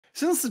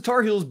Since the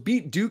Tar Heels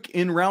beat Duke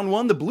in round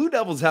one, the Blue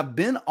Devils have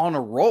been on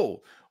a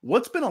roll.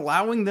 What's been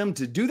allowing them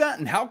to do that,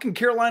 and how can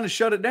Carolina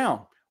shut it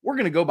down? We're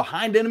going to go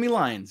behind enemy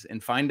lines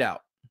and find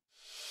out.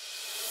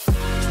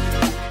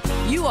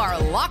 You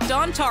are Locked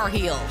On Tar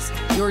Heels,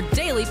 your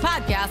daily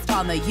podcast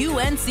on the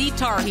UNC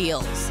Tar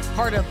Heels,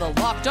 part of the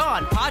Locked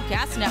On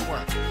Podcast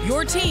Network,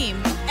 your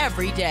team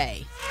every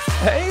day.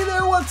 Hey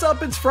there, what's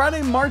up? It's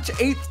Friday, March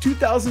 8th,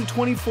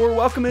 2024.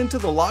 Welcome into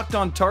the Locked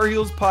On Tar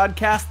Heels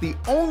podcast, the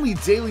only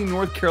daily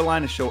North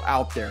Carolina show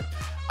out there.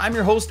 I'm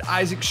your host,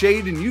 Isaac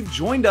Shade, and you've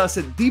joined us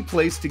at the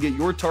place to get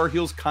your Tar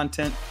Heels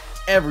content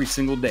every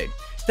single day.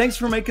 Thanks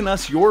for making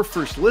us your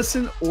first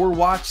listen or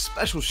watch.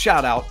 Special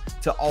shout out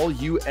to all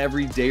you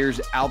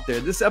everydayers out there.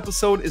 This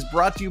episode is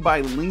brought to you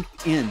by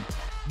LinkedIn.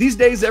 These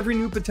days, every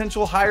new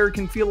potential hire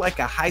can feel like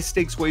a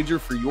high-stakes wager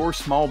for your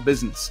small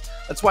business.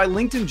 That's why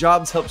LinkedIn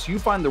Jobs helps you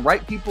find the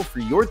right people for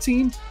your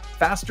team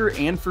faster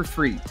and for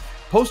free.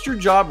 Post your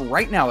job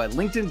right now at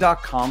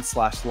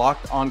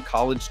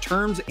linkedin.com/lockedoncollege.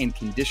 Terms and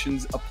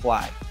conditions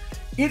apply.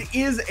 It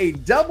is a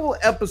double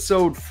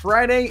episode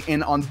Friday,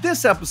 and on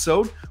this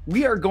episode,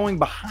 we are going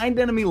behind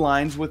enemy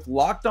lines with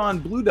Locked On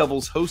Blue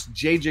Devils host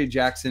JJ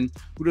Jackson,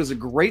 who does a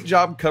great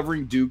job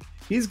covering Duke.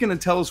 He's going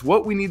to tell us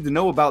what we need to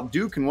know about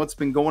Duke and what's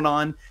been going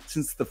on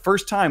since the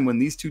first time when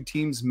these two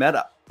teams met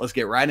up. Let's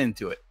get right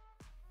into it.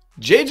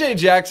 JJ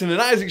Jackson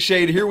and Isaac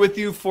Shade here with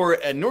you for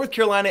a North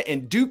Carolina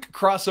and Duke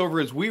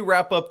crossover as we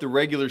wrap up the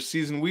regular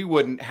season. We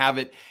wouldn't have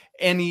it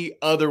any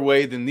other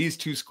way than these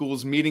two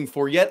schools meeting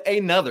for yet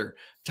another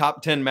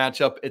top 10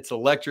 matchup. It's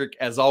electric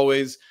as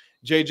always.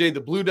 JJ,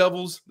 the Blue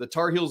Devils, the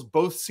Tar Heels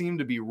both seem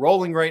to be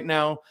rolling right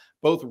now,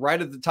 both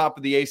right at the top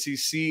of the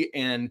ACC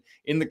and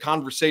in the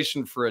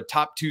conversation for a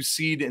top 2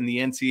 seed in the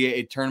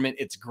NCAA tournament.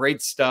 It's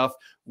great stuff.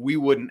 We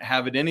wouldn't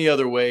have it any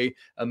other way.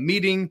 A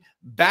meeting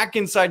back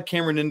inside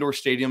Cameron Indoor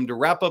Stadium to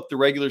wrap up the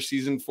regular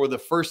season for the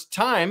first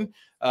time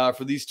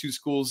for these two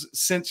schools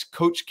since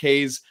Coach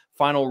K's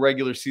final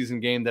regular season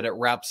game that it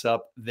wraps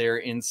up there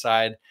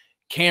inside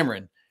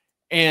Cameron.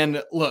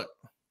 And look,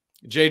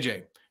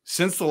 JJ,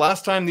 since the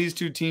last time these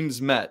two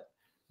teams met,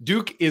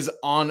 Duke is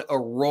on a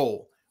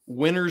roll.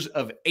 Winners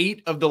of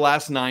 8 of the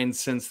last 9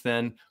 since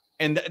then.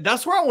 And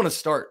that's where I want to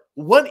start.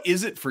 What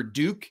is it for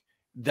Duke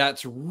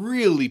that's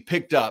really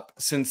picked up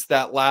since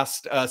that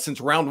since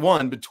round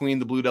one between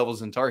the Blue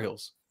Devils and Tar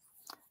Heels?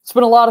 It's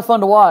been a lot of fun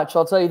to watch.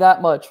 I'll tell you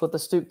that much with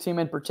the Duke team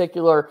in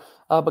particular,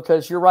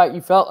 because you're right.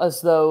 You felt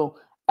as though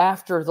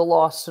after the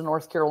loss to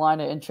North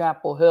Carolina in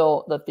Chapel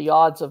Hill that the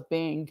odds of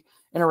being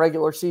in a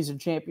regular season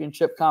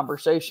championship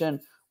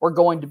conversation were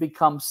going to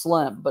become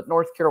slim. But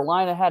North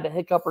Carolina had a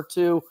hiccup or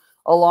two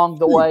along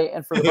the way.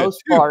 And for the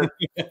most part,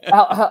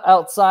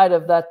 outside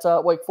of that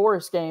Wake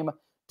Forest game,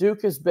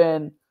 Duke has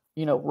been,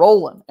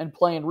 rolling and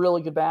playing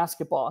really good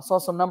basketball. I saw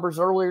some numbers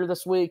earlier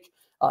this week.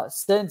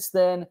 Since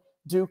then,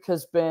 Duke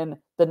has been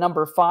the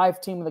number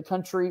 5 team in the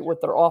country with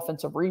their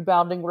offensive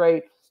rebounding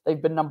rate.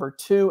 They've been number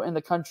 2 in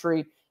the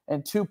country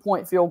in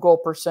 2-point field goal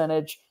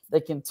percentage. They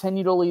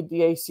continue to lead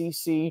the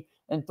ACC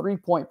in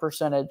 3-point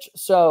percentage.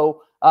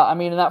 So,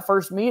 in that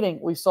first meeting,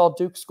 we saw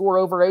Duke score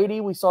over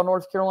 80. We saw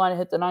North Carolina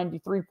hit the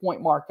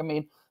 93-point mark.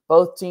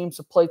 Both teams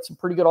have played some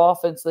pretty good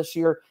offense this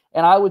year.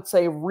 And I would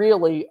say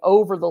really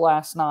over the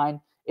last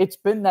 9, it's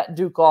been that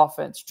Duke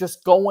offense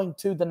just going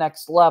to the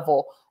next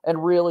level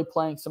and really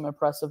playing some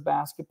impressive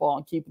basketball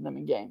and keeping them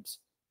in games.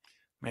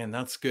 Man,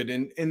 that's good.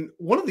 And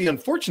one of the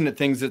unfortunate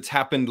things that's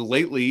happened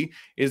lately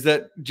is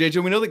that,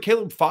 JJ, we know that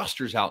Caleb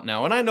Foster's out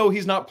now. And I know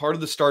he's not part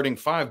of the starting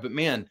 5, but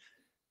man,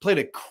 played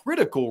a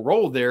critical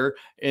role there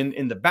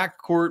in the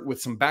backcourt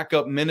with some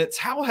backup minutes.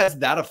 How has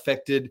that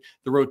affected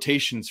the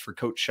rotations for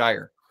Coach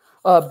Shire?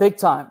 Big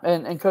time.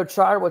 And Coach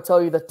Shire would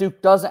tell you that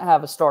Duke doesn't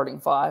have a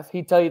starting 5.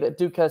 He'd tell you that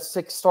Duke has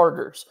 6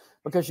 starters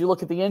because you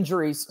look at the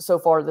injuries so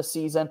far this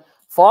season.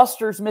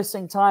 Foster's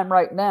missing time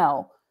right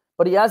now,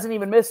 but he hasn't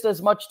even missed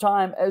as much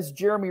time as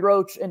Jeremy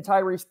Roach and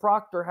Tyrese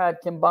Proctor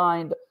had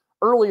combined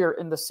earlier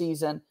in the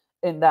season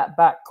in that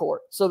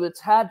backcourt. So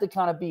it's had to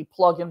kind of be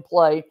plug and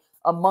play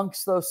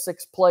amongst those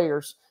 6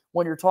 players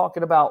when you're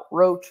talking about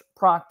Roach,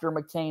 Proctor,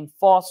 McCain,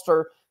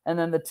 Foster, and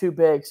then the 2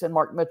 bigs and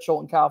Mark Mitchell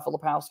and Kyle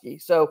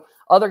Filipowski. So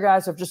other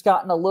guys have just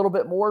gotten a little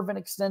bit more of an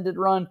extended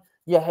run.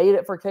 You hate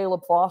it for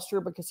Caleb Foster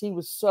because he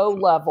was so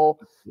level,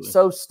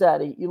 so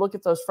steady. You look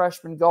at those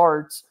freshman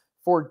guards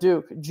for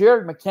Duke.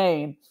 Jared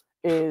McCain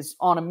is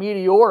on a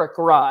meteoric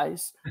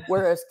rise,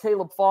 whereas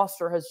Caleb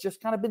Foster has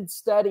just kind of been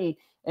steady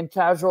and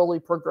casually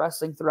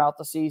progressing throughout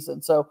the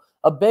season. So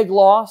a big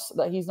loss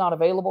that he's not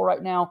available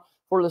right now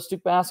for the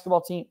Duke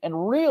basketball team,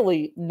 and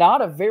really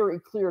not a very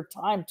clear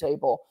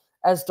timetable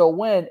as to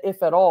when,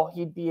 if at all,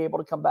 he'd be able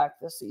to come back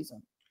this season.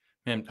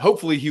 And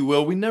hopefully he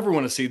will. We never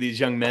want to see these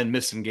young men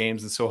missing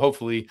games. And so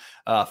hopefully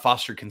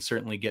Foster can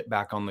certainly get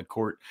back on the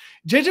court.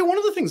 JJ, one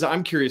of the things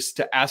I'm curious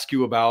to ask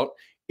you about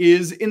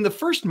is in the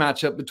first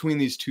matchup between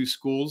these two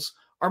schools,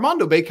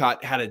 Armando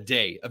Bacot had a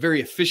day, a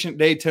very efficient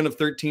day, 10 of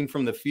 13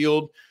 from the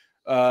field.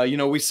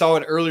 We saw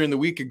it earlier in the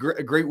week, a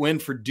great win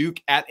for Duke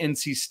at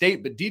NC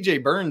State, but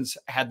DJ Burns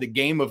had the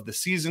game of the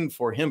season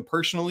for him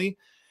personally.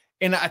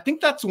 And I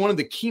think that's one of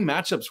the key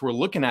matchups we're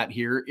looking at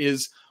here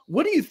is,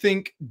 what do you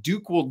think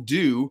Duke will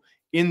do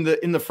in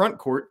the front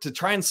court to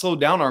try and slow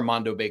down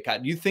Armando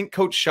Bacot? Do you think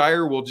Coach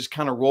Scheyer will just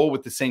kind of roll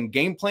with the same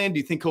game plan? Do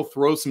you think he'll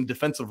throw some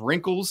defensive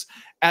wrinkles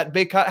at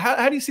Bacot?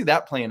 How do you see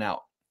that playing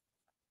out?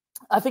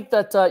 I think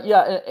that,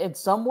 yeah, in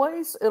some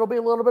ways, it'll be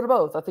a little bit of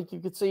both. I think you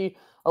could see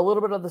a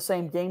little bit of the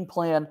same game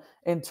plan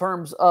in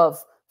terms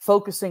of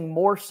focusing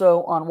more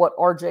so on what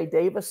RJ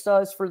Davis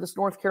does for this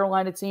North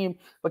Carolina team,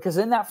 because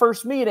in that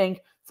first meeting,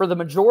 for the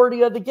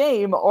majority of the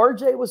game,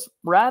 RJ was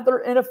rather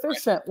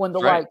inefficient when the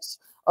likes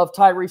of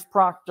Tyrese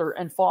Proctor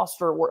and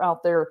Foster were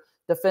out there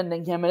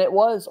defending him. And it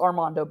was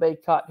Armando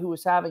Bacot who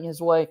was having his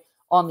way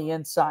on the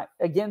inside.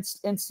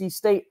 Against NC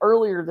State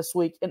earlier this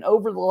week and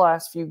over the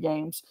last few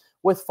games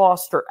with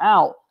Foster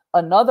out,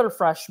 another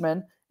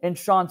freshman in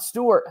Sean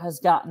Stewart has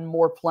gotten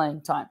more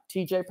playing time.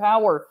 TJ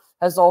Power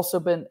has also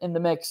been in the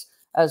mix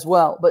as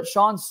well. But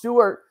Sean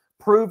Stewart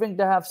proving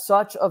to have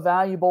such a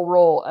valuable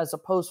role as a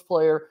post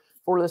player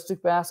for this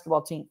Duke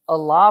basketball team. A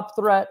lob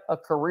threat, a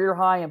career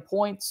high in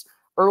points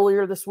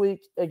earlier this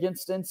week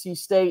against NC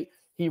State.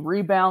 He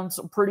rebounds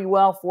pretty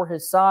well for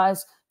his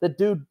size. The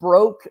dude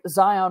broke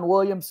Zion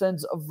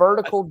Williamson's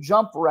vertical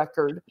jump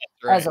record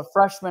as a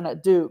freshman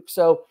at Duke.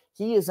 So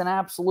he is an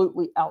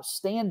absolutely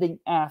outstanding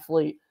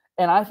athlete.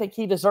 And I think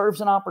he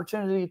deserves an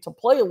opportunity to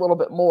play a little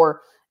bit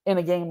more in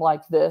a game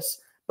like this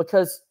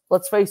because,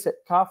 let's face it,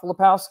 Kyle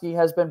Filipowski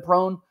has been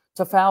prone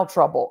to foul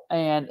trouble.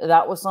 And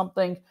that was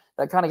something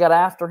that kind of got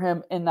after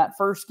him in that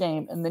first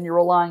game. And then you're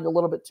relying a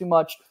little bit too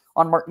much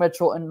on Mark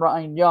Mitchell and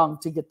Ryan Young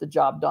to get the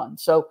job done.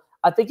 So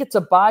I think it's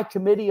a by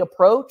committee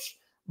approach.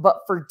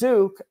 But for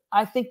Duke,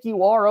 I think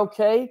you are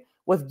okay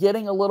with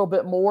getting a little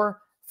bit more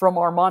from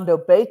Armando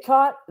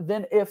Bacot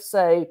than if,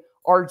 say,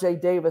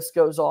 RJ Davis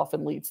goes off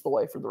and leads the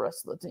way for the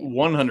rest of the team.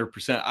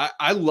 100%.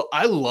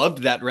 I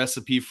loved that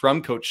recipe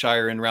from Coach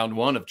Scheyer in round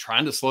one of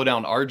trying to slow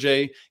down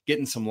RJ,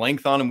 getting some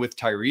length on him with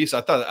Tyrese. I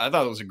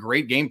thought it was a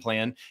great game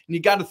plan, and you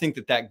got to think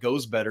that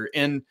goes better.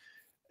 And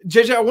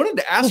JJ, I wanted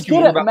to ask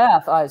you about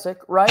math, Isaac.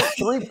 Right?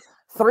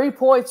 three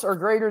points are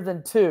greater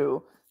than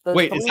 2.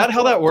 Wait, is that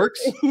how that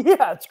works?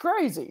 Yeah, it's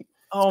crazy.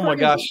 My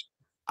gosh.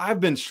 I've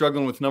been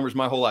struggling with numbers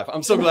my whole life.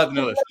 I'm so glad to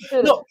know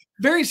this. No,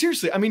 very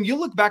seriously. I mean, you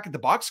look back at the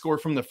box score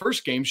from the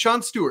first game,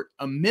 Sean Stewart,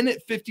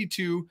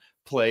 1:52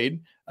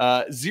 played,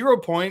 0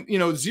 point,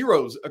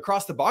 zeros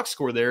across the box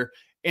score there.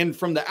 And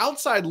from the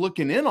outside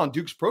looking in on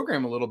Duke's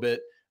program a little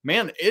bit,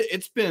 man,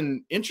 it's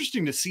been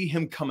interesting to see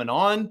him coming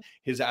on,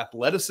 his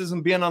athleticism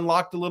being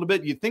unlocked a little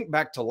bit. You think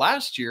back to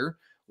last year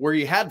where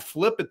he had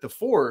Flip at the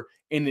 4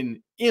 and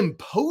an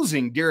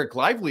imposing Derek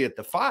Lively at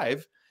the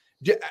 5.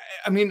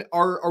 I mean,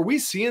 are we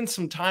seeing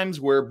some times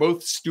where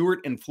both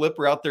Stewart and Flip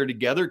are out there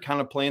together kind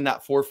of playing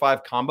that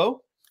 4-5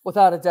 combo?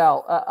 Without a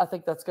doubt. I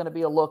think that's going to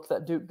be a look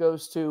that Duke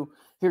goes to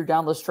here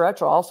down the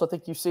stretch. I also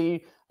think you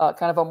see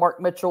kind of a Mark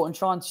Mitchell and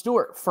Sean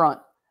Stewart front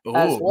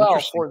as well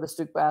for the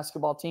Duke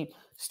basketball team.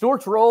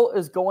 Stewart's role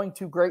is going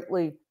to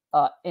greatly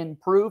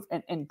improve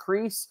and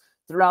increase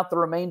throughout the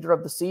remainder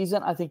of the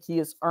season. I think he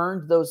has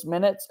earned those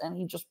minutes, and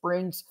he just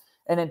brings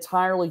an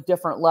entirely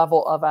different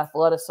level of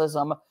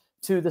athleticism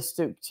to the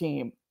Duke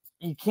team.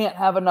 You can't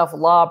have enough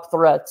lob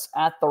threats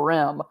at the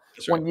rim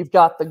when you've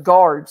got the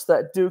guards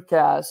that Duke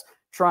has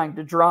trying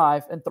to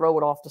drive and throw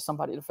it off to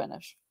somebody to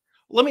finish.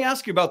 Let me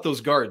ask you about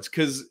those guards,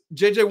 because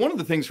JJ, one of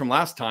the things from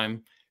last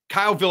time,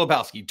 Kyle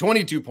Filipowski,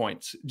 22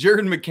 points,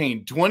 Jared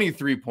McCain,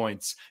 23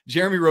 points,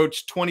 Jeremy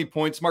Roach, 20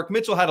 points. Mark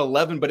Mitchell had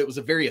 11, but it was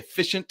a very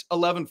efficient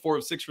 11, 4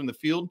 of 6 from the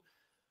field.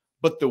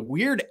 But the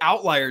weird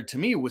outlier to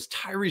me was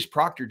Tyrese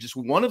Proctor, just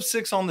 1 of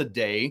 6 on the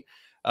day.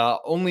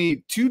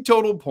 Only 2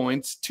 total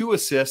points, 2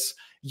 assists.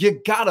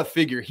 You got to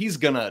figure he's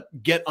going to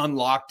get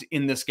unlocked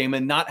in this game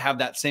and not have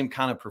that same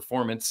kind of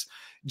performance.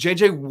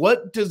 JJ,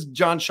 what does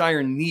John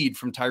Scheyer need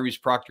from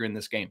Tyrese Proctor in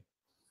this game?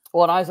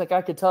 Well, and Isaac,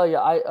 I could tell you,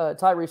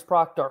 Tyrese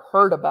Proctor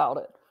heard about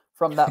it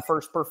from that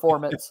first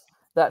performance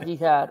that he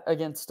had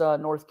against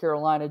North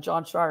Carolina.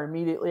 John Scheyer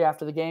immediately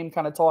after the game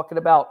kind of talking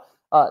about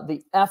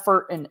the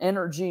effort and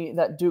energy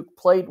that Duke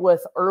played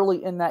with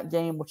early in that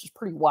game, which is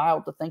pretty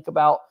wild to think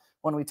about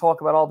when we talk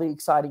about all the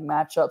exciting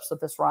matchups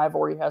that this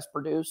rivalry has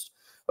produced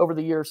over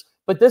the years.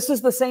 But this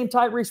is the same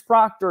Tyrese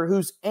Proctor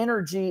whose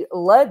energy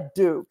led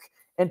Duke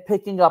in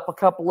picking up a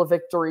couple of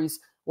victories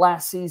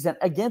last season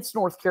against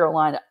North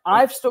Carolina.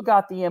 I've still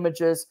got the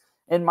images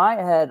in my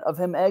head of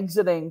him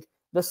exiting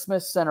the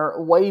Smith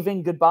Center,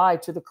 waving goodbye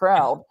to the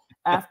crowd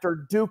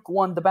after Duke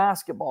won the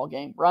basketball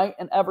game, right?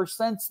 And ever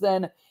since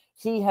then,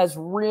 he has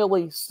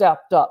really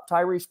stepped up.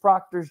 Tyrese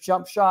Proctor's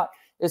jump shot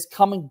is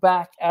coming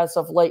back as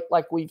of late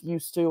like we've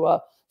used to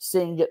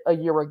seeing it a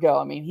year ago.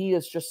 I mean, he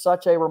is just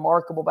such a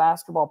remarkable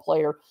basketball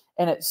player.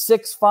 And at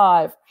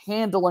 6'5",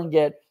 handling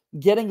it,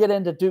 getting it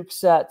into Duke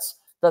sets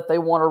that they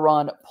want to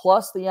run,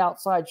 plus the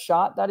outside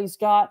shot that he's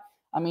got.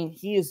 I mean,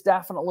 he is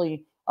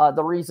definitely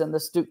the reason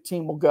this Duke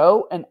team will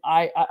go. And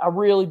I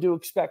really do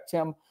expect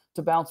him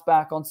to bounce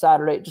back on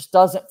Saturday. It just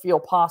doesn't feel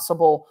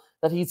possible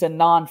that he's a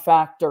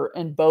non-factor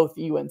in both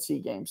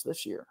UNC games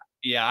this year.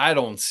 Yeah, I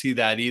don't see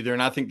that either.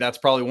 And I think that's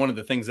probably one of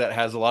the things that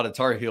has a lot of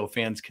Tar Heel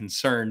fans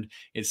concerned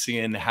is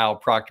seeing how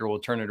Proctor will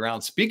turn it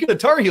around. Speaking of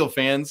Tar Heel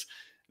fans,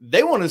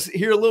 they want to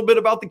hear a little bit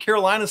about the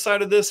Carolina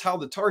side of this, how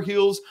the Tar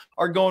Heels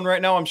are going right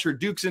now. I'm sure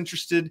Duke's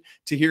interested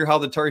to hear how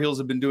the Tar Heels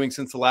have been doing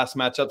since the last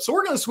matchup. So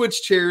we're going to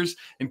switch chairs,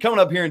 and coming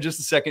up here in just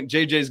a second,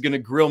 JJ is going to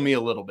grill me a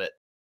little bit.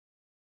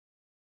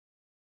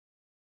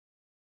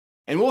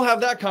 And we'll have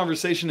that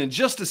conversation in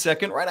just a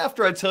second, right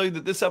after I tell you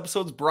that this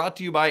episode is brought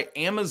to you by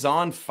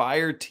Amazon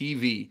Fire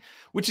TV,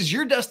 which is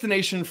your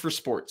destination for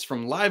sports,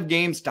 from live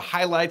games to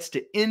highlights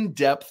to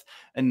in-depth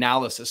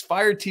analysis.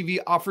 Fire TV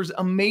offers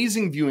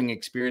amazing viewing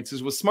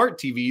experiences with smart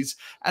TVs,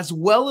 as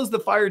well as the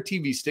Fire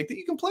TV stick that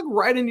you can plug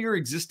right into your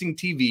existing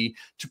TV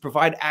to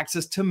provide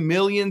access to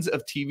millions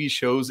of TV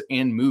shows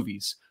and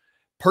movies.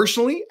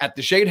 Personally, at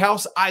the Shade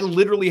House, I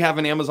literally have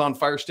an Amazon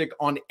Fire Stick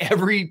on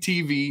every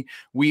TV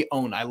we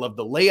own. I love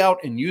the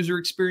layout and user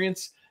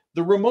experience.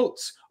 The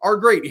remotes are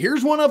great.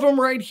 Here's one of them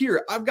right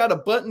here. I've got a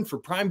button for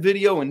Prime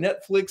Video and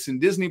Netflix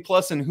and Disney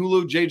Plus and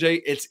Hulu.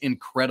 JJ, it's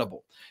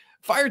incredible.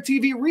 Fire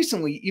TV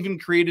recently even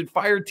created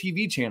Fire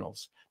TV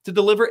channels to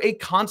deliver a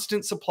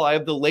constant supply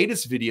of the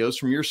latest videos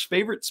from your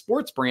favorite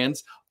sports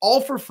brands,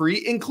 all for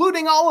free,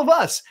 including all of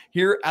us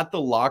here at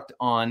the Locked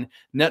On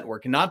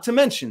Network. Not to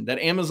mention that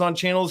Amazon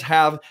channels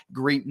have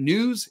great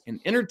news and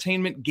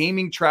entertainment,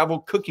 gaming, travel,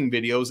 cooking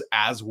videos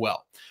as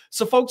well.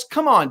 So folks,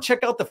 come on,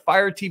 check out the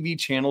Fire TV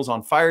channels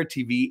on Fire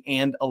TV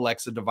and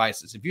Alexa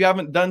devices. If you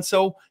haven't done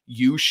so,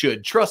 you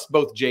should. Trust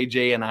both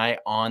JJ and I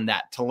on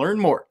that. To learn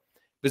more,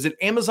 visit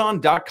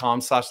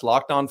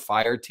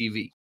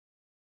amazon.com/LockedOnFireTV.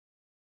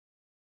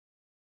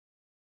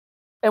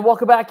 And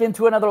welcome back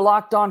into another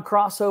Locked On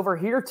crossover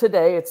here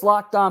today. It's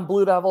Locked On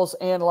Blue Devils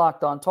and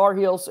Locked On Tar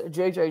Heels.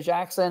 JJ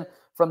Jackson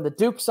from the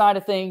Duke side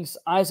of things,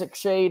 Isaac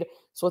Shade.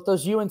 So with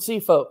those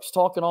UNC folks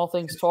talking all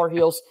things Tar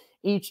Heels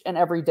each and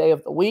every day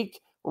of the week.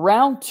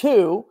 Round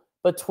 2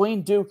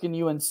 between Duke and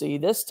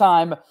UNC. This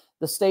time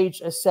the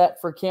stage is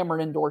set for Cameron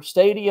Indoor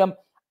Stadium.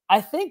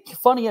 I think,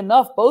 funny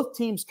enough, both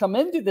teams come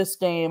into this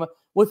game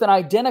with an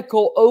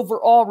identical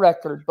overall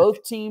record.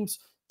 Both teams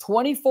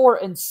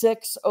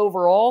 24-6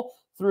 overall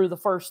through the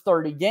first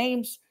 30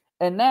 games.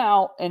 And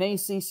now an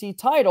ACC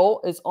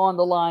title is on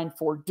the line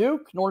for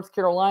Duke. North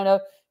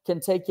Carolina can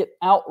take it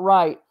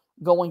outright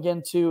going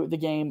into the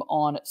game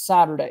on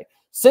Saturday.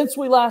 Since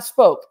we last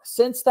spoke,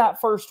 since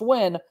that first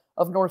win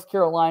of North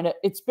Carolina,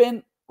 it's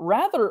been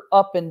rather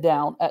up and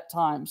down at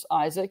times.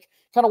 Isaac,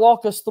 kind of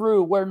walk us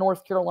through where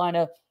North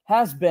Carolina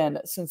has been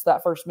since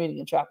that first meeting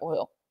in Chapel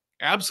Hill.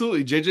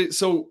 Absolutely, JJ.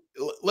 So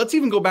let's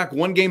even go back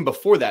one game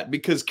before that,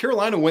 because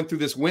Carolina went through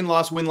this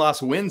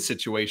win-loss-win-loss-win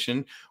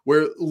situation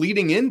where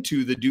leading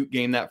into the Duke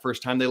game that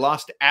first time, they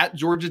lost at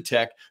Georgia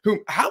Tech.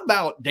 How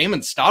about Damon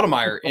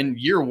Stoudemire in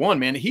year one,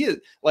 man? He is,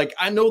 like,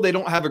 I know they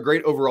don't have a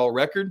great overall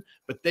record,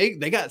 but they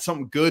got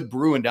something good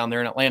brewing down there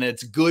in Atlanta.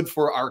 It's good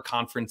for our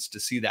conference to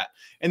see that.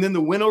 And then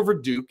the win over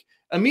Duke.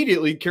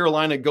 Immediately,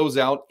 Carolina goes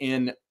out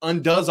and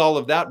undoes all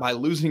of that by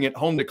losing at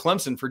home to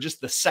Clemson for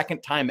just the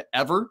second time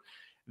ever.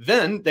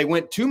 Then they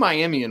went to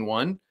Miami and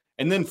won,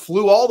 and then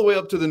flew all the way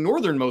up to the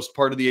northernmost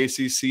part of the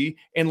ACC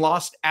and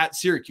lost at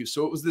Syracuse.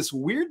 So it was this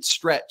weird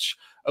stretch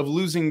of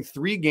losing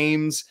 3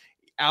 games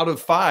out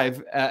of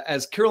 5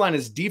 as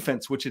Carolina's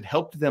defense, which had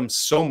helped them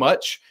so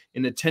much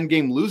in a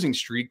 10-game losing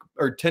streak,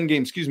 or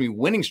 10-game,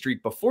 winning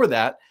streak before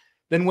that,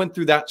 then went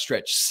through that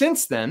stretch.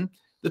 Since then,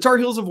 the Tar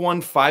Heels have won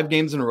 5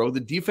 games in a row.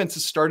 The defense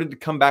has started to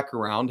come back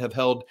around, have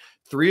held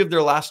 3 of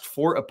their last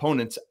 4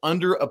 opponents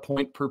under a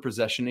point per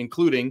possession,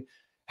 including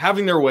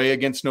having their way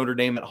against Notre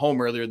Dame at home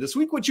earlier this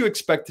week, which you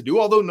expect to do,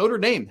 although Notre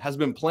Dame has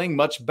been playing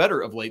much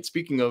better of late.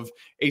 Speaking of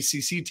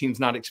ACC teams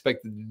not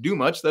expected to do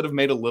much, that have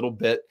made a little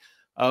bit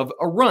of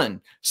a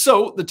run.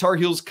 So the Tar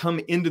Heels come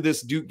into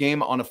this Duke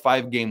game on a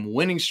 5-game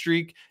winning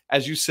streak.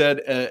 As you said,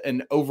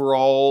 an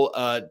overall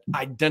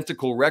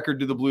identical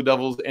record to the Blue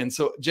Devils. And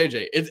so,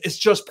 JJ, it's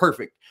just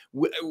perfect.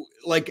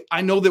 Like,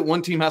 I know that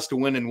one team has to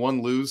win and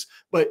one lose,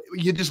 but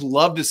you just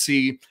love to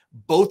see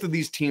both of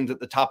these teams at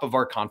the top of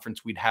our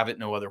conference. We'd have it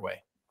no other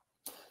way.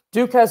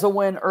 Duke has a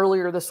win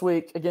earlier this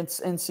week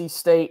against NC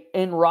State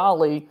in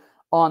Raleigh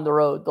on the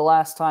road, the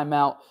last time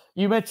out.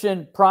 You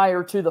mentioned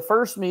prior to the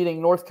first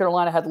meeting, North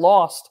Carolina had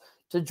lost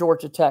to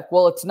Georgia Tech.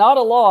 Well, it's not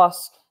a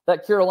loss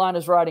that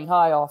Carolina's riding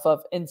high off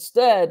of.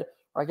 Instead,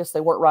 or I guess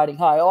they weren't riding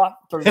high off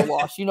through the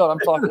loss. You know what I'm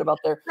talking about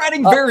there.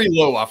 Riding very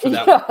low off of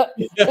that.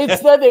 Yeah,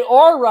 instead, they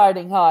are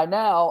riding high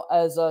now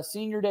as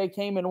Senior Day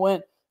came and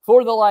went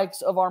for the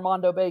likes of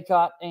Armando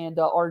Bacot and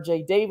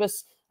RJ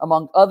Davis,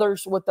 among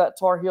others, with that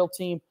Tar Heel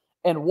team.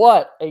 And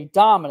what a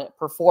dominant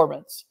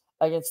performance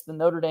against the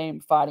Notre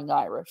Dame Fighting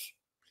Irish.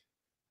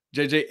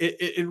 JJ,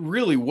 it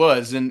really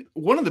was. And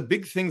one of the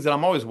big things that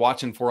I'm always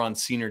watching for on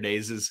Senior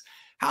Days is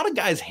how do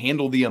guys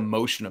handle the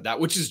emotion of that,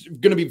 which is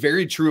going to be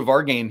very true of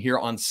our game here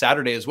on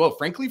Saturday as well,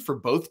 frankly, for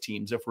both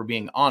teams, if we're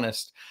being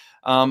honest.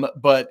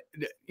 But,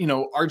 you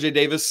know, RJ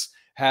Davis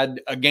had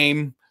a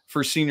game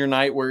for senior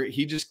night where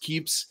he just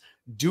keeps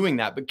doing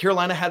that. But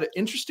Carolina had,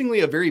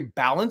 interestingly, a very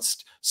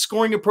balanced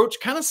scoring approach,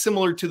 kind of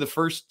similar to the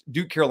first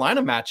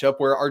Duke-Carolina matchup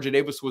where RJ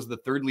Davis was the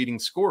third leading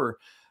scorer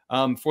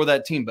for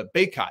that team. But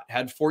Baycott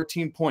had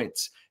 14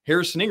 points.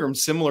 Harrison Ingram,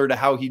 similar to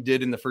how he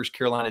did in the first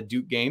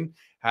Carolina-Duke game,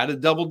 had a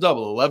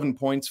double-double, 11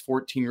 points,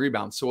 14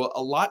 rebounds. So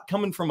a lot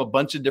coming from a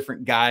bunch of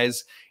different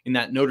guys in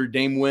that Notre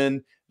Dame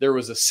win. There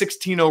was a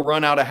 16-0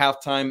 run out of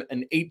halftime,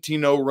 an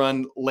 18-0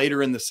 run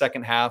later in the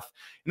second half.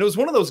 And it was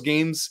one of those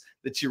games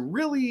that you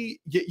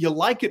really, you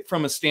like it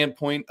from a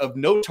standpoint of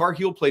no Tar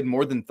Heel played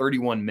more than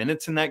 31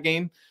 minutes in that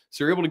game.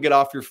 So you're able to get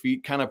off your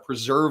feet, kind of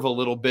preserve a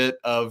little bit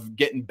of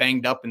getting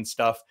banged up and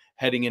stuff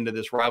heading into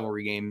this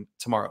rivalry game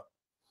tomorrow.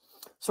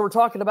 So we're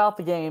talking about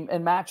the game,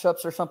 and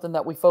matchups are something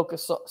that we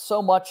focus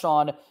so much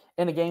on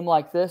in a game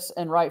like this,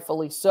 and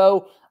rightfully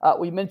so.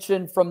 We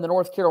mentioned from the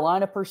North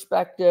Carolina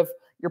perspective,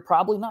 you're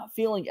probably not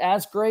feeling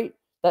as great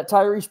that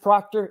Tyrese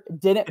Proctor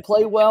didn't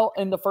play well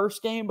in the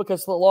first game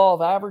because the law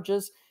of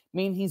averages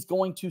mean he's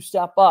going to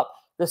step up.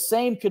 The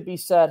same could be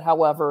said,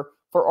 however,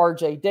 for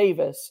RJ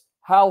Davis.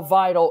 How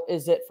vital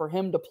is it for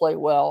him to play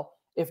well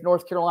if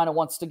North Carolina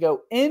wants to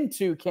go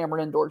into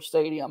Cameron Indoor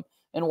Stadium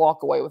and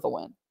walk away with a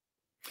win?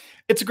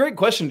 It's a great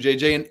question,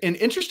 JJ. And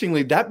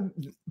interestingly, that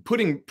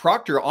putting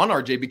Proctor on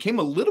RJ became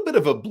a little bit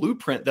of a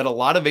blueprint that a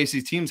lot of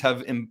AC teams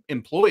have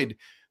employed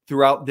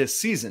throughout this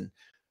season.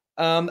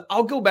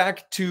 I'll go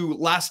back to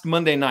last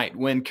Monday night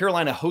when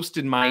Carolina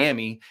hosted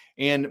Miami,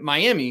 and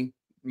Miami,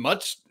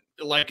 much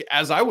like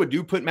as I would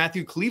do, put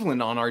Matthew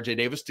Cleveland on RJ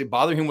Davis to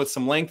bother him with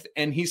some length,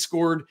 and he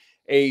scored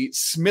a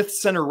Smith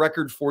Center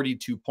record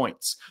 42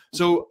 points.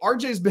 So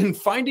RJ's been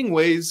finding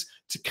ways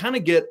to kind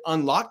of get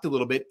unlocked a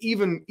little bit,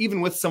 even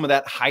with some of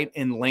that height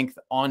and length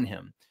on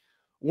him.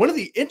 One of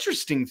the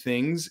interesting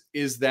things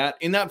is that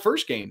in that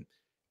first game,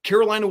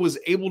 Carolina was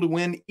able to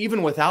win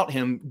even without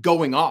him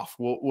going off,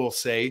 we'll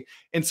say.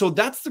 And so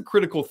that's the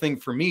critical thing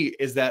for me,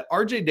 is that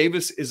RJ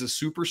Davis is a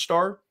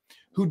superstar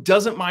who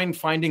doesn't mind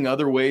finding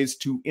other ways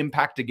to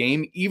impact a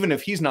game, even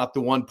if he's not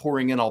the one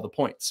pouring in all the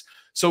points.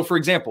 So, for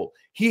example,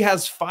 he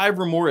has 5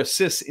 or more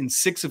assists in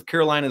 6 of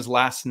Carolina's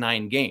last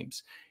 9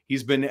 games.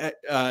 He's been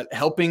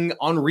helping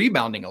on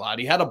rebounding a lot.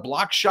 He had a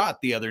block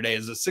shot the other day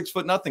as a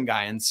 6'0"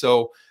 guy. And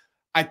so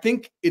I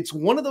think it's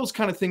one of those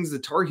kind of things the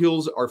Tar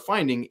Heels are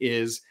finding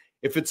is,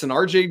 if it's an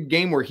RJ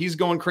game where he's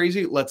going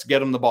crazy, let's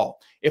get him the ball.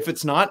 If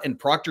it's not, and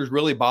Proctor's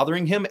really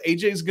bothering him,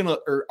 RJ is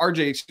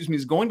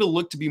going to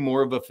look to be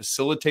more of a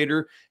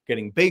facilitator,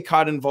 getting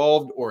Baycott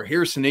involved, or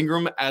Harrison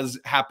Ingram, as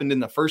happened in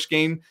the first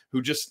game,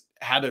 who just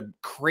had a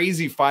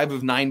crazy 5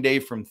 of 9 day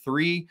from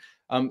 3.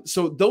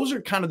 So those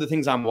are kind of the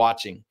things I'm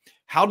watching.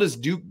 How does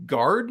Duke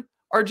guard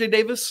RJ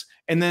Davis?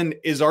 And then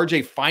is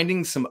RJ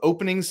finding some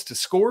openings to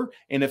score?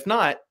 And if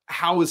not,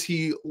 how is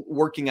he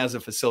working as a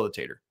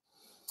facilitator?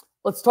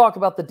 Let's talk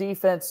about the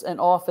defense and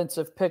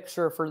offensive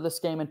picture for this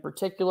game in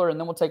particular, and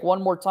then we'll take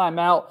one more time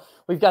out.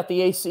 We've got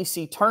the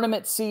ACC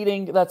tournament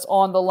seeding that's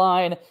on the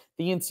line,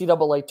 the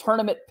NCAA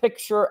tournament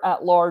picture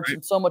at large,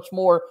 and so much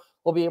more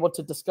we'll be able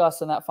to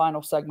discuss in that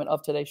final segment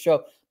of today's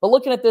show. But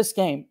looking at this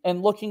game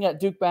and looking at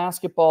Duke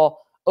basketball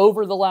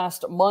over the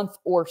last month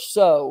or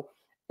so,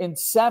 in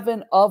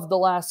 7 of the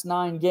last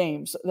 9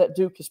 games that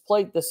Duke has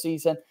played this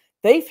season,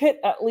 they've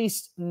hit at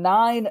least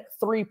 9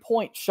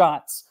 3-point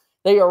shots.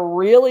 They are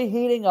really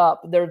heating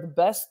up. They're the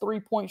best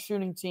 3-point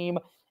shooting team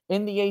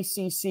in the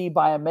ACC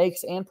by a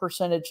makes and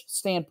percentage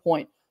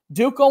standpoint.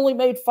 Duke only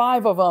made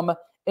 5 of them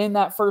in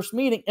that first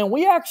meeting. And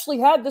we actually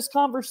had this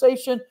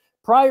conversation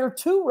prior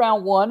to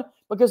round 1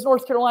 because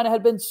North Carolina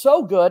had been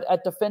so good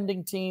at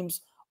defending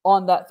teams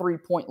on that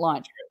 3-point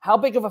line. How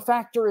big of a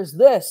factor is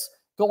this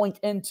going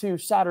into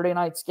Saturday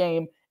night's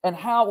game? And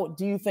how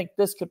do you think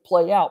this could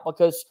play out?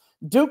 Because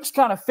Duke's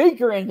kind of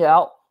figuring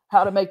out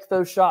how to make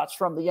those shots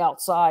from the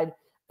outside.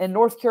 And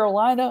North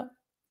Carolina,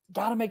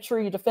 got to make sure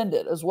you defend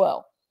it as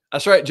well.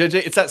 That's right,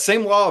 JJ. It's that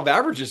same law of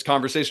averages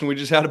conversation we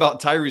just had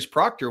about Tyrese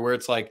Proctor, where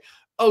it's like,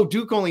 oh,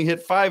 Duke only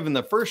hit 5 in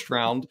the first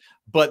round,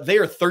 but they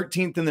are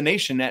 13th in the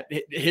nation at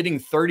hitting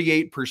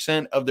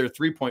 38% of their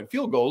 3-point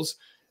field goals.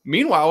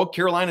 Meanwhile,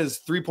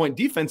 Carolina's 3-point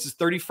defense is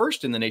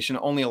 31st in the nation,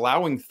 only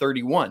allowing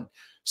 31.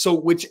 So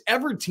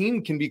whichever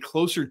team can be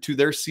closer to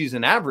their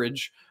season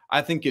average,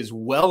 I think is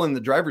well in the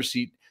driver's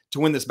seat to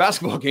win this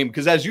basketball game.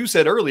 Because as you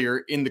said earlier,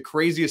 in the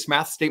craziest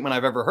math statement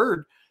I've ever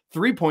heard,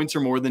 3 points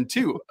are more than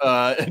 2,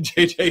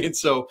 JJ. And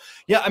so,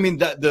 yeah, I mean,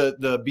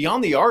 the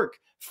beyond the arc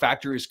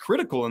factor is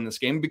critical in this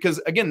game because,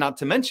 again, not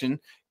to mention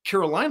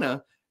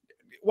Carolina,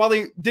 while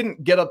they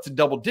didn't get up to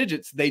double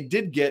digits, they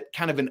did get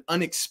kind of an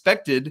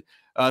unexpected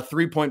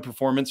 3-point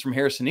performance from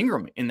Harrison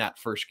Ingram in that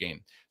first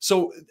game.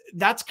 So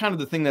that's kind of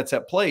the thing that's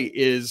at play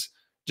is,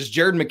 does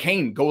Jared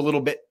McCain go a little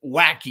bit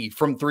wacky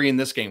from 3 in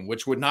this game,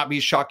 which would not be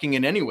shocking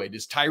in any way?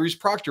 Does Tyrese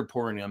Proctor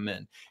pouring them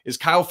in? Is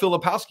Kyle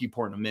Filipowski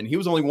pouring them in? He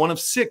was only 1 of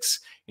 6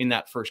 in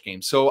that first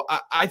game. So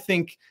I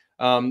think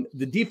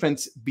the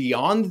defense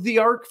beyond the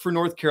arc for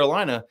North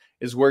Carolina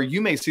is where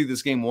you may see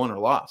this game won or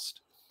lost.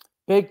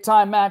 Big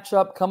time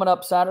matchup coming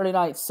up Saturday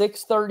night,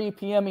 6:30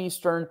 p.m.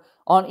 Eastern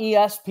on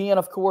ESPN,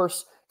 of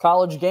course.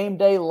 College Game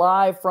Day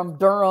live from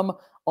Durham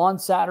on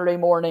Saturday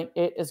morning.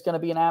 It is going to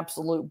be an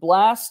absolute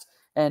blast,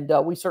 and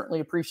we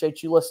certainly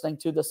appreciate you listening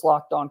to this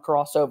Locked On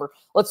crossover.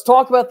 Let's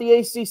talk about the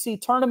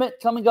ACC tournament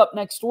coming up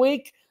next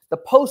week, the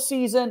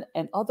postseason,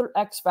 and other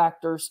X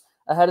factors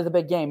ahead of the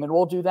big game, and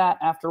we'll do that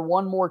after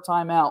one more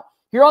timeout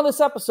here on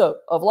this episode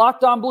of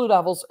Locked On Blue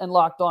Devils and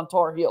Locked On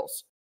Tar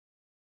Heels.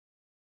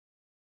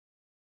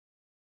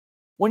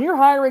 When you're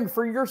hiring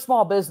for your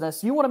small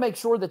business, you want to make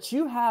sure that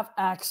you have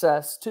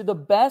access to the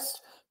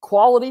best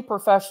quality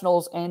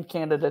professionals and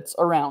candidates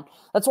around.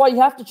 That's why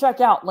you have to check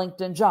out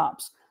LinkedIn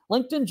Jobs.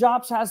 LinkedIn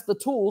Jobs has the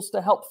tools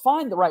to help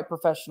find the right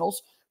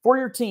professionals for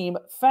your team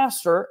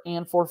faster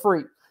and for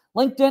free.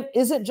 LinkedIn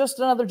isn't just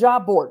another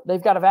job board.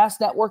 They've got a vast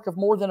network of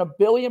more than 1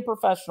 billion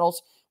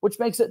professionals, which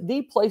makes it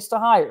the place to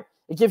hire.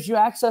 It gives you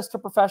access to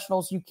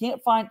professionals you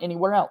can't find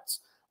anywhere else.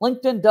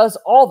 LinkedIn does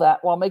all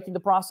that while making the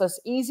process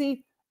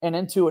easy and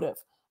intuitive.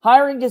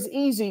 Hiring is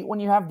easy when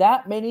you have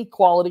that many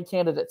quality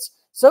candidates.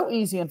 So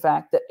easy, in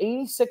fact, that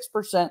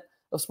 86%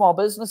 of small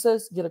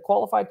businesses get a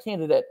qualified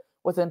candidate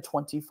within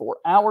 24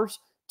 hours.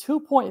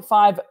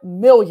 2.5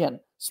 million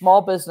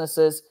small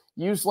businesses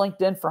use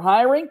LinkedIn for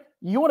hiring.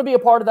 You want to be a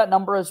part of that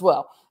number as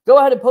well. Go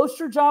ahead and post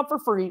your job for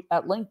free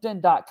at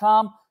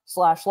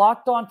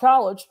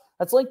linkedin.com/lockedoncollege.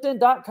 That's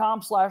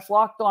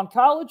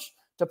linkedin.com/lockedoncollege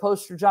to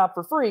post your job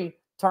for free.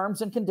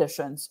 Terms and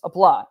conditions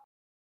apply.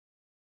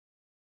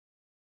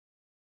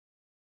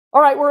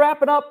 All right, we're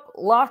wrapping up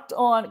Locked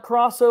On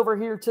crossover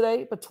here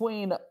today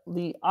between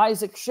the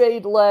Isaac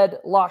Shade-led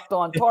Locked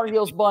On Tar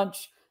Heels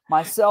bunch,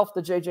 myself,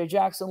 the JJ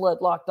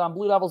Jackson-led Locked On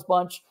Blue Devils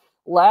bunch.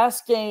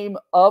 Last game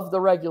of the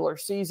regular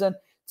season.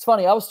 It's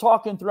funny, I was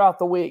talking throughout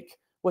the week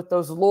with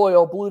those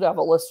loyal Blue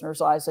Devil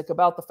listeners, Isaac,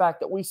 about the fact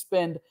that we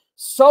spend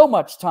so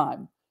much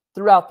time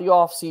throughout the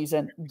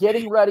offseason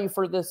getting ready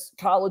for this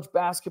college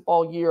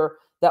basketball year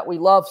that we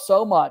love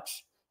so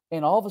much.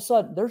 And all of a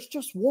sudden, there's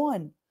just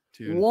one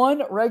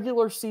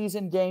regular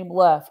season game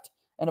left.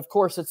 And of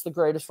course, it's the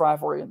greatest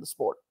rivalry in the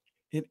sport.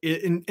 And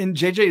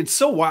JJ, it's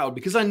so wild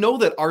because I know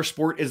that our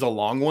sport is a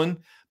long one,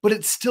 but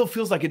it still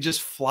feels like it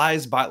just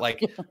flies by.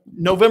 Like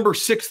November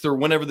 6th or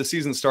whenever the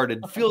season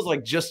started feels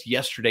like just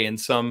yesterday in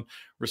some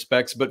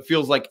respects, but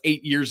feels like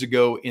 8 years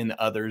ago in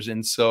others.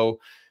 And so,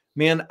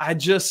 man, I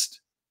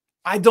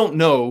don't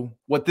know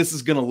what this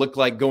is going to look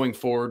like going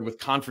forward with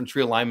conference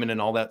realignment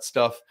and all that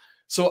stuff.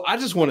 So I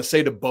just want to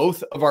say to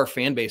both of our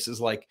fan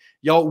bases, like,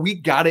 y'all, we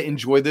got to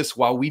enjoy this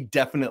while we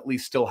definitely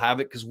still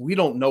have it, because we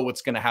don't know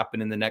what's going to happen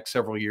in the next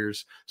several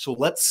years. So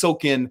let's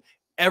soak in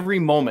every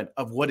moment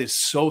of what is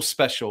so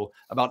special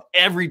about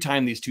every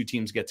time these two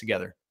teams get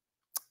together.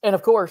 And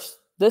of course,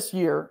 this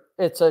year,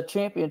 it's a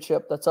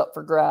championship that's up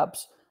for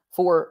grabs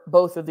for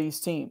both of these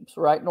teams,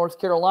 right? North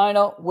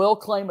Carolina will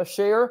claim a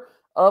share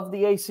of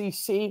the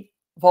ACC.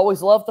 I've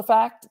always loved the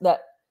fact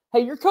that, hey,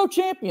 you're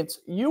co-champions.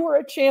 You are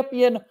a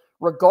champion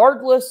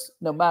regardless,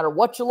 no matter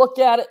what you look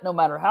at it, no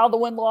matter how the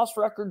win-loss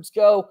records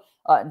go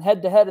and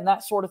head-to-head and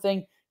that sort of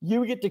thing,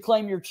 you get to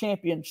claim your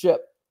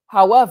championship.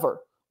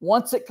 However,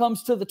 once it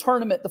comes to the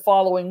tournament the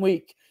following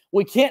week,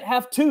 we can't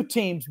have two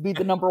teams be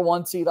the number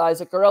one seed,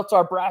 Isaac, or else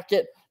our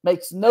bracket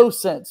makes no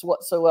sense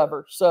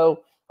whatsoever.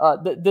 So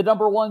the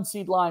number one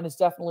seed line is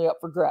definitely up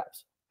for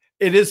grabs.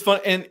 It is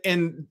fun.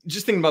 And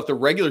just thinking about the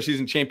regular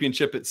season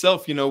championship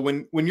itself, you know,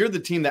 when you're the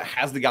team that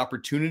has the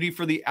opportunity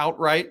for the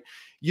outright,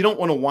 you don't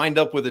want to wind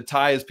up with a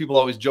tie, as people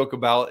always joke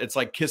about. It's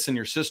like kissing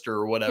your sister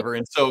or whatever.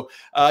 And so,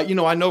 you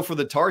know, I know for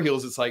the Tar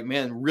Heels, it's like,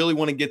 man, really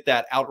want to get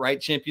that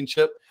outright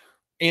championship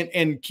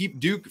and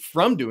keep Duke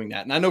from doing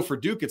that. And I know for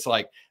Duke, it's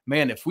like,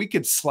 man, if we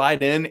could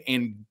slide in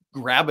and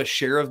grab a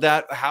share of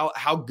that,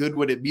 how good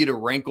would it be to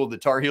rankle the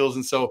Tar Heels?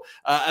 And so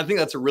I think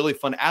that's a really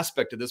fun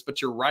aspect of this,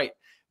 but you're right.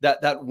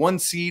 That one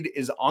seed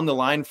is on the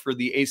line for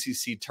the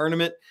ACC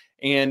tournament.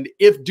 And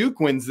if Duke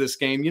wins this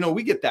game, you know,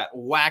 we get that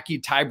wacky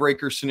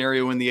tiebreaker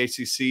scenario in the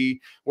ACC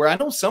where I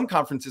know some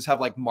conferences have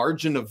like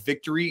margin of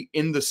victory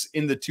in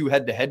the two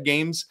head-to-head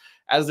games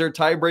as their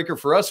tiebreaker.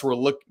 For us, we're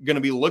going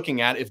to be looking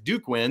at, if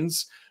Duke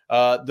wins,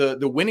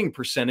 the winning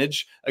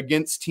percentage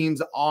against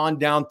teams on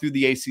down through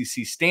the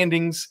ACC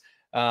standings.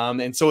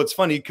 And so it's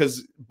funny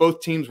because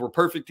both teams were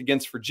perfect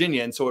against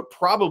Virginia. And so it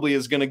probably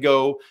is going to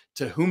go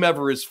to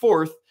whomever is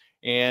fourth.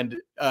 And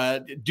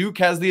Duke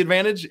has the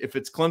advantage if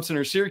it's Clemson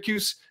or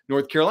Syracuse.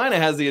 North Carolina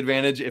has the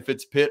advantage if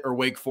it's Pitt or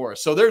Wake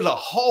Forest. So there's a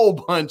whole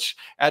bunch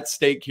at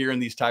stake here in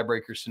these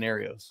tiebreaker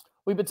scenarios.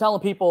 We've been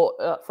telling people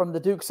from the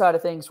Duke side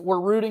of things, we're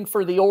rooting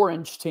for the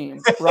orange team,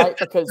 right?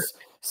 Because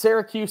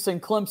Syracuse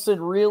and Clemson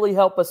really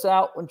help us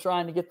out when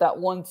trying to get that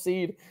one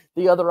seed.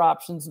 The other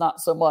options, not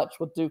so much,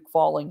 with Duke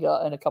falling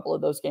in a couple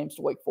of those games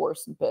to Wake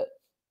Forest and Pitt.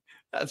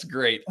 That's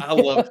great. I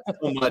love it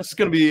so much. It's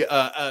going to be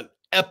an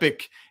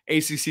epic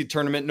ACC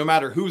tournament, no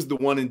matter who's the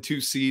 1 and 2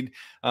 seed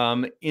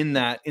in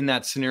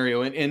that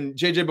scenario. And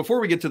JJ, before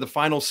we get to the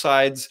final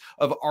sides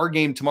of our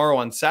game tomorrow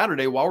on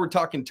Saturday, while we're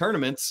talking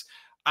tournaments,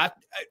 I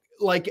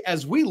like,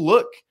 as we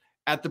look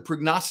at the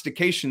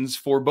prognostications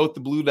for both the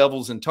Blue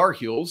Devils and Tar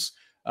Heels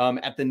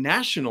at the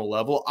national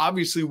level,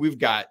 obviously we've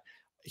got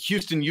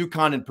Houston,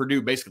 UConn, and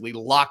Purdue basically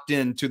locked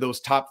into those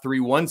top 3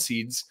 1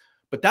 seeds.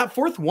 But that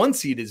 4th 1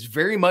 seed is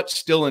very much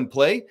still in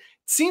play. It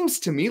seems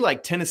to me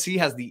like Tennessee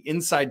has the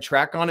inside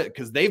track on it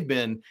because they've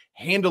been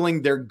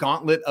handling their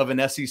gauntlet of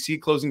an SEC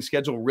closing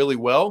schedule really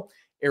well.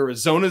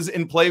 Arizona's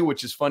in play,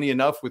 which is funny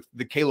enough with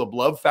the Caleb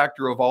Love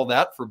factor of all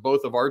that for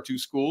both of our 2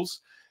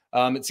 schools.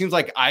 It seems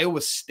like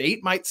Iowa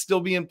State might still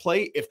be in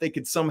play if they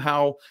could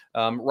somehow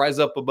rise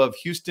up above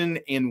Houston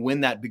and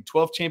win that Big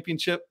 12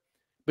 championship.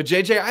 But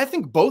JJ, I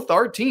think both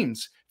our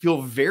teams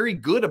feel very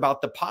good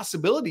about the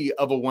possibility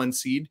of a 1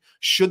 seed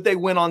should they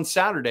win on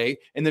Saturday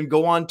and then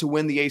go on to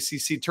win the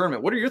ACC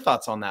tournament. What are your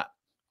thoughts on that?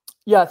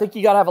 Yeah, I think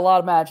you got to have a lot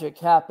of magic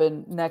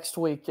happen next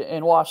week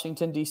in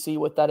Washington, D.C.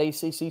 with that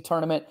ACC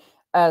tournament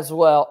as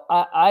well.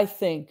 I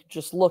think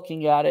just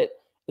looking at it,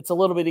 it's a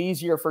little bit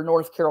easier for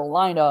North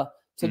Carolina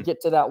to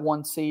get to that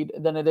 1 seed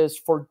than it is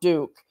for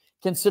Duke.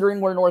 Considering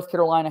where North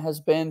Carolina has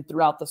been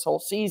throughout this whole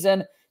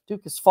season,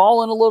 Duke has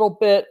fallen a little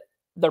bit.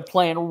 They're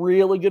playing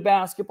really good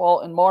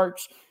basketball in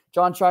March.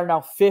 John Schreier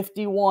now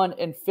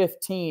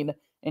 51-15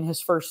 in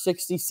his first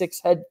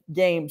 66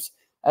 games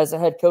as a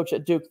head coach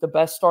at Duke. The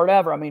best start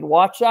ever. I mean,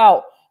 watch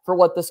out for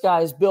what this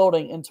guy is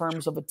building in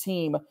terms of a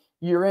team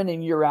year in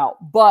and year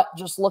out. But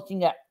just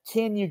looking at,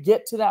 can you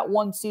get to that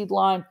 1 seed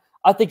line?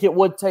 I think it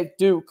would take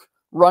Duke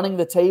running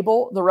the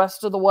table the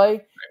rest of the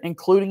way,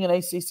 including an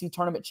ACC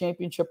tournament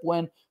championship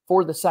win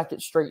for the 2nd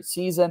straight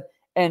season.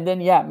 And then,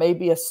 yeah,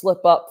 maybe a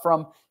slip up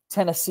from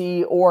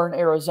Tennessee or in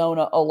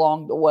Arizona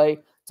along the way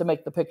to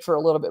make the picture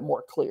a little bit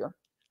more clear.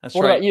 That's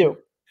what right. About you?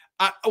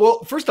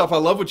 Well, first off, I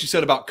love what you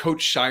said about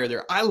Coach Schreier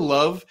there. I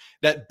love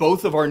that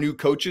both of our new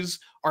coaches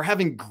are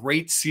having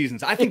great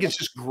seasons. I think it's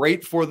just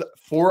great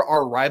for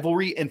our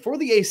rivalry and for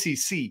the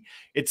ACC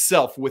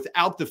itself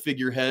without the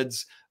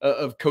figureheads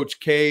of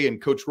Coach K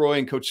and Coach Roy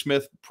and Coach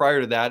Smith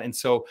prior to that. And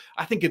so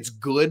I think it's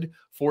good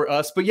for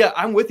us. But yeah,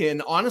 I'm with you.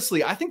 And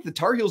honestly, I think the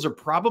Tar Heels are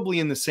probably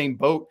in the same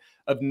boat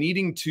of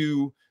needing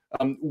to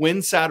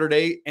win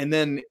Saturday. And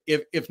then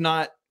if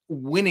not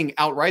winning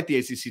outright the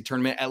ACC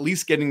tournament, at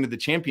least getting to the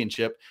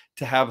championship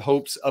to have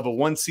hopes of a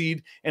 1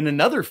 seed. And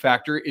another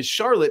factor is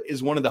Charlotte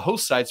is one of the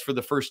host sites for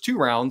the first 2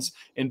 rounds,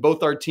 and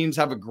both our teams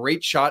have a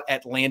great shot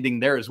at landing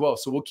there as well.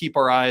 So we'll keep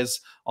our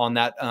eyes on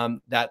that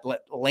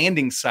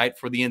landing site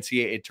for the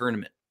NCAA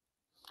tournament.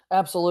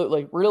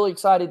 Absolutely. Really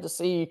excited to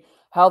see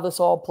how this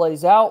all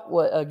plays out.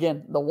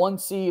 Again, the 1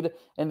 seed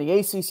and the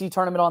ACC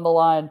tournament on the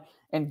line,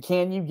 and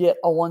can you get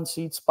a 1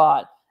 seed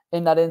spot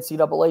in that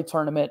NCAA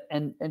tournament?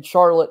 And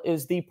Charlotte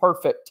is the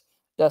perfect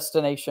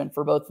destination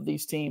for both of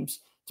these teams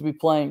to be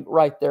playing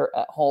right there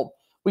at home.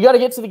 We got to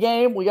get to the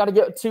game. We got to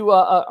get to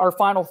our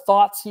final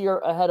thoughts here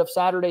ahead of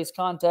Saturday's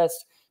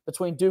contest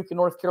between Duke and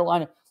North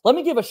Carolina. Let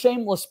me give a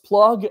shameless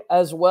plug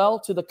as well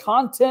to the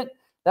content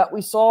that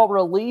we saw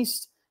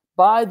released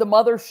by the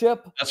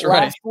mothership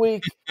last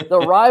week. The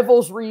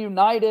rivals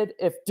reunited.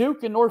 If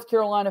Duke and North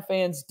Carolina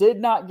fans did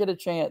not get a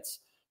chance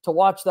to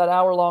watch that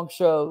hour-long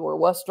show where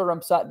Wes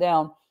Durham sat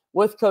down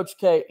with Coach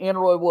K and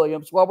Roy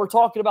Williams, while we're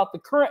talking about the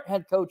current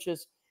head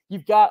coaches,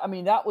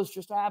 that was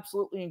just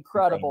absolutely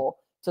incredible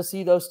to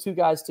see those 2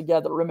 guys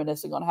together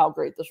reminiscing on how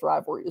great this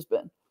rivalry has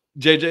been.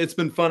 JJ, it's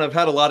been fun. I've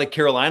had a lot of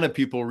Carolina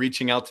people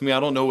reaching out to me. I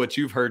don't know what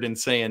you've heard and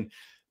saying,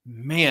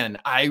 man,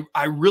 I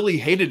really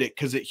hated it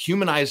because it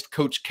humanized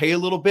Coach K a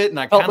little bit. And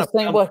I kind of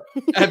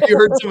have you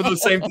heard some of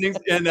those same things?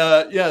 And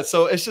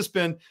so it's just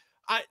been,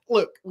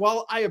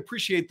 while I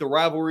appreciate the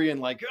rivalry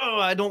and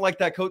I don't like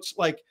that coach,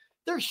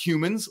 they're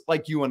humans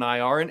like you and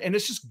I are. And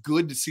it's just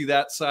good to see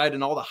that side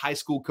and all the high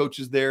school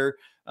coaches there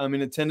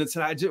in attendance.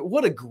 And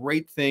what a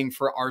great thing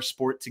for our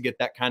sport to get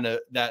that kind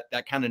of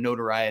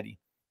notoriety.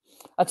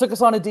 I took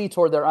us on a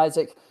detour there,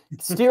 Isaac.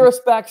 Steer us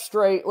back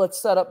straight.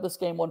 Let's set up this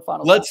game one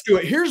final time. Let's do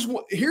it. Here's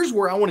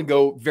where I want to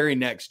go very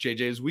next,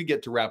 JJ, as we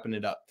get to wrapping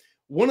it up.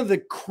 One of the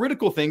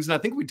critical things, and I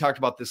think we talked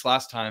about this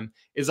last time,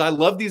 is I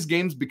love these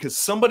games because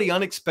somebody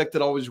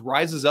unexpected always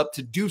rises up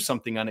to do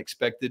something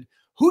unexpected.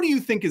 Who do you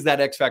think is that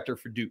X factor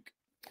for Duke?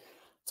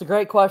 It's a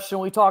great question.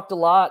 We talked a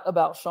lot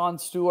about Sean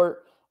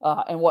Stewart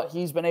and what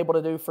he's been able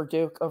to do for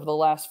Duke over the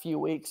last few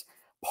weeks.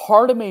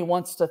 Part of me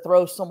wants to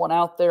throw someone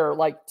out there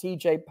like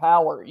TJ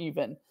Powell,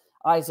 even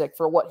Isaac,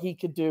 for what he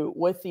could do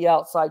with the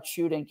outside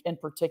shooting in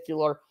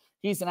particular.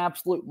 He's an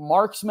absolute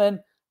marksman,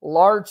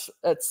 large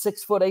at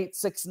 6'8",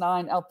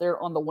 6'9", out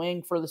there on the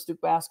wing for the Duke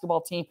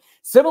basketball team.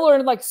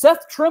 Similar to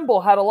Seth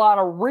Trimble had a lot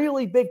of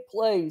really big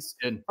plays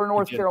for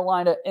North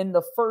Carolina in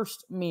the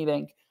first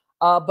meeting.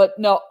 But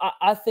no,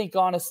 I think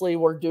honestly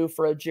we're due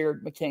for a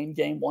Jared McCain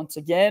game once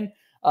again.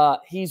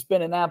 He's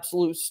been an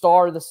absolute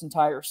star this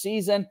entire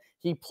season.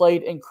 He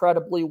played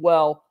incredibly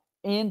well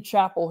in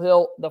Chapel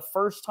Hill the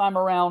first time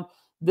around.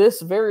 This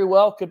very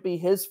well could be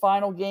his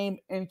final game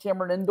in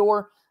Cameron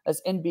Indoor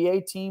as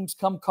NBA teams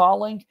come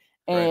calling.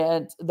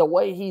 And the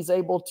way he's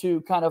able to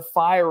kind of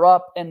fire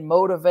up and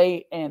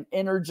motivate and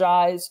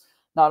energize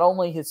not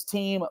only his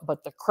team,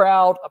 but the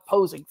crowd,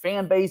 opposing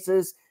fan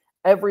bases,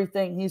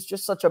 everything. He's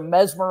just such a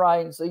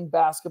mesmerizing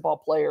basketball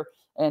player.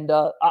 And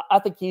I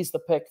think he's the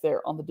pick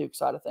there on the Duke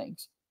side of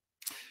things.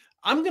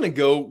 I'm going to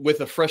go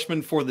with a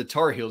freshman for the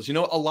Tar Heels. You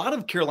know, a lot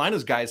of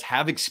Carolina's guys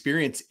have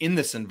experience in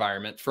this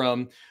environment,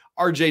 from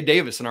RJ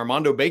Davis and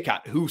Armando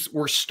Bacot, who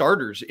were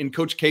starters in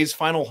Coach K's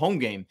final home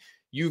game.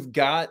 You've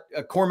got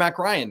Cormac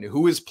Ryan,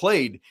 who has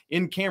played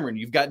in Cameron.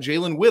 You've got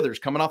Jalen Withers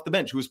coming off the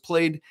bench, who has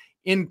played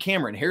in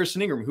Cameron.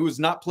 Harrison Ingram, who has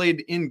not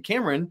played in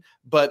Cameron,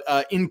 but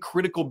in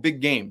critical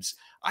big games.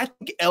 I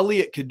think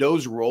Elliot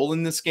Cadeau's role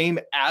in this game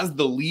as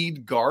the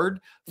lead guard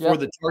for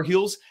the Tar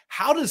Heels,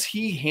 how does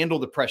he handle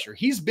the pressure?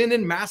 He's been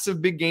in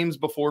massive big games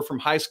before from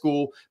high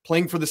school,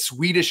 playing for the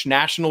Swedish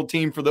national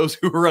team, for those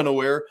who are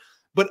unaware.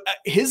 But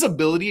his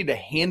ability to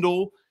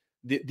handle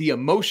the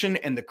emotion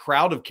and the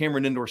crowd of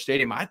Cameron Indoor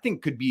Stadium, I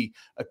think, could be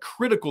a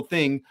critical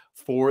thing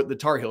for the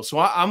Tar Heels. So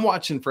I'm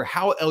watching for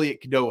how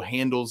Elliot Cadeau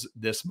handles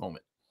this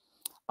moment.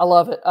 I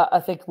love it.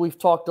 I think we've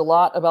talked a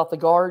lot about the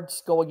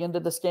guards going into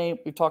this game.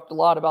 We've talked a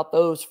lot about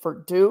those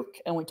for Duke,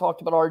 and we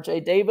talked about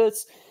RJ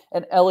Davis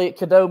and Elliot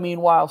Cadeau,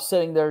 meanwhile,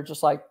 sitting there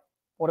just like,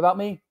 what about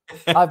me?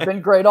 I've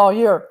been great all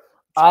year.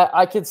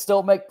 I can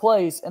still make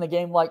plays in a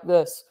game like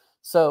this.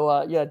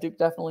 So, yeah, Duke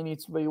definitely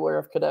needs to be aware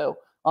of Cadeau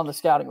on the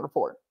scouting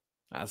report.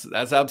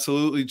 That's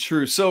absolutely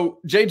true. So,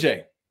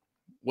 JJ,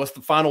 what's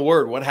the final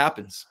word? What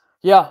happens?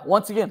 Yeah,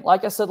 once again,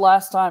 like I said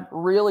last time,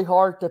 really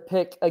hard to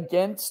pick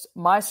against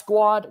my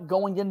squad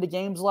going into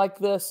games like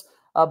this.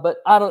 But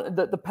I don't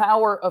the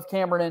power of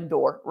Cameron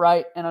Indoor,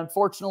 right? And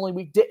unfortunately,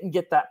 we didn't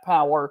get that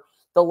power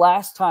the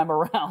last time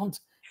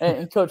around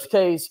in Coach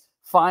K's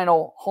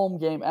final home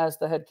game as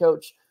the head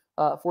coach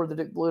for the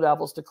Duke Blue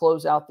Devils to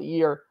close out the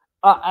year.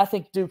 I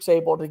think Duke's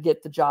able to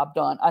get the job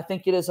done. I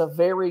think it is a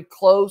very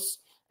close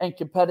and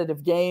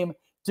competitive game.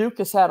 Duke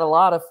has had a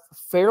lot of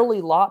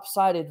fairly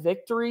lopsided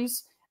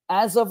victories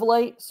as of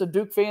late. So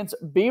Duke fans,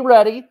 be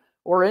ready.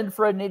 We're in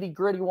for a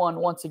nitty-gritty one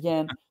once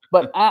again.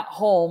 But at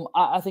home,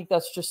 I think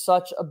that's just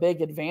such a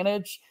big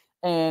advantage.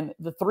 And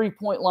the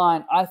three-point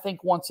line, I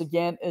think, once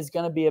again, is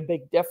going to be a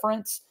big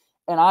difference.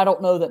 And I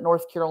don't know that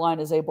North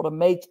Carolina is able to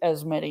make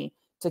as many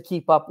to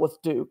keep up with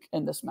Duke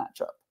in this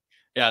matchup.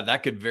 Yeah,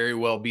 that could very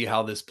well be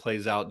how this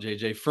plays out,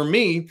 JJ. For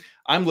me,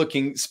 I'm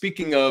looking,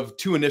 speaking of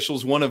two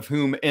initials, one of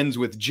whom ends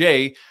with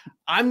J,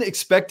 I'm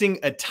expecting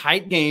a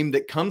tight game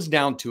that comes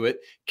down to it.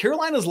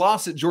 Carolina's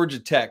lost at Georgia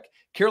Tech.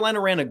 Carolina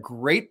ran a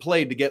great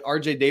play to get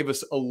RJ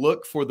Davis a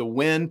look for the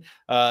win.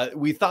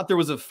 We thought there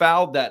was a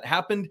foul that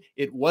happened.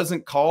 It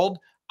wasn't called.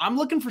 I'm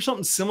looking for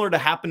something similar to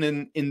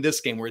happen in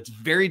this game, where it's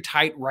very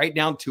tight right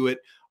down to it.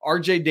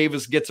 RJ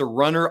Davis gets a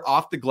runner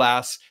off the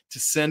glass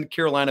to send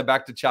Carolina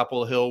back to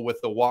Chapel Hill with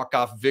the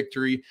walk-off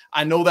victory.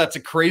 I know that's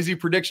a crazy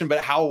prediction,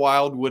 but how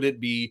wild would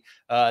it be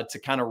to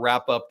kind of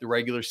wrap up the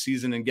regular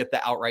season and get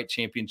the outright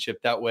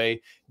championship that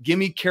way? Give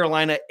me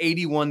Carolina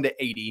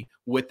 81-80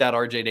 with that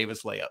RJ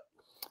Davis layup.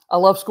 I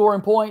love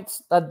scoring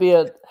points. That'd be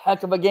a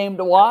heck of a game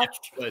to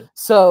watch.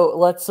 So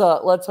let's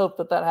hope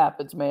that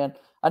happens, man.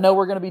 I know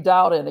we're going to be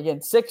dialed in. Again,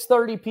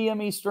 6:30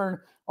 p.m.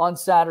 Eastern on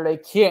Saturday.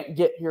 Can't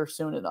get here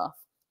soon enough.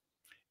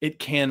 It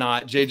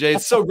cannot, JJ.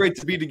 It's so great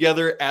to be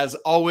together as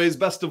always.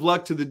 Best of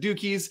luck to the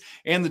Dukies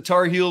and the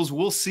Tar Heels.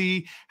 We'll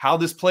see how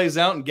this plays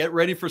out and get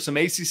ready for some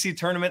ACC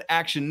tournament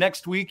action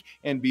next week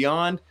and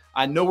beyond.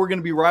 I know we're going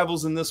to be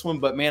rivals in this one,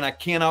 but man, I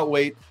cannot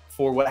wait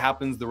for what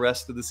happens the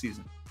rest of the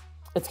season.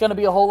 It's going to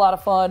be a whole lot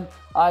of fun.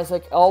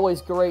 Isaac,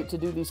 always great to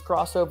do these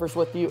crossovers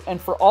with you.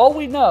 And for all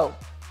we know,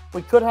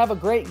 we could have a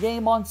great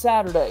game on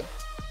Saturday.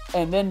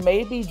 And then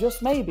maybe,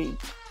 just maybe,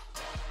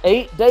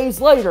 8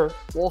 days later,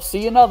 we'll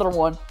see another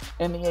one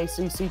in the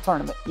ACC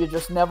tournament. You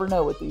just never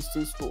know with these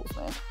two schools,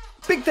 man.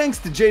 Big thanks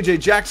to JJ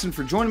Jackson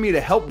for joining me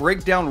to help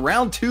break down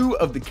round 2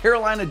 of the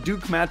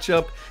Carolina-Duke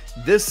matchup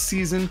this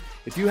season.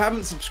 If you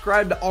haven't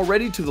subscribed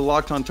already to the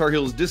Locked On Tar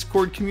Heels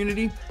Discord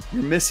community,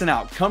 you're missing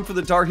out. Come for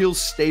the Tar Heels,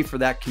 stay for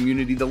that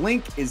community. The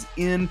link is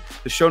in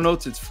the show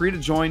notes. It's free to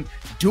join.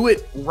 Do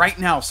it right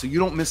now so you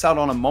don't miss out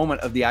on a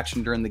moment of the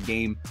action during the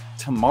game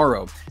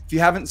tomorrow. If you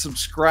haven't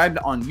subscribed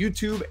on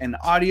YouTube and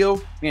audio,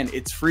 man,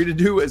 it's free to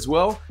do as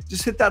well.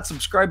 Just hit that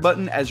subscribe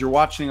button as you're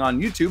watching on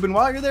YouTube. And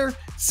while you're there,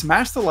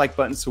 smash the like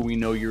button so we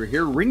know you're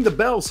here. Ring the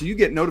bell so you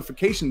get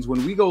notifications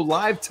when we go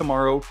live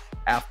tomorrow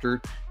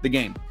after the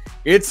game.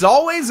 It's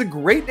always a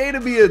great day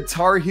to be a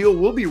Tar Heel.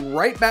 We'll be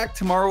right back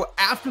tomorrow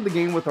after the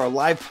game with our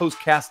live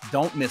postcast.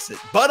 Don't miss it.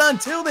 But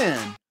until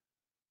then,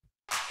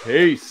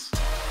 peace.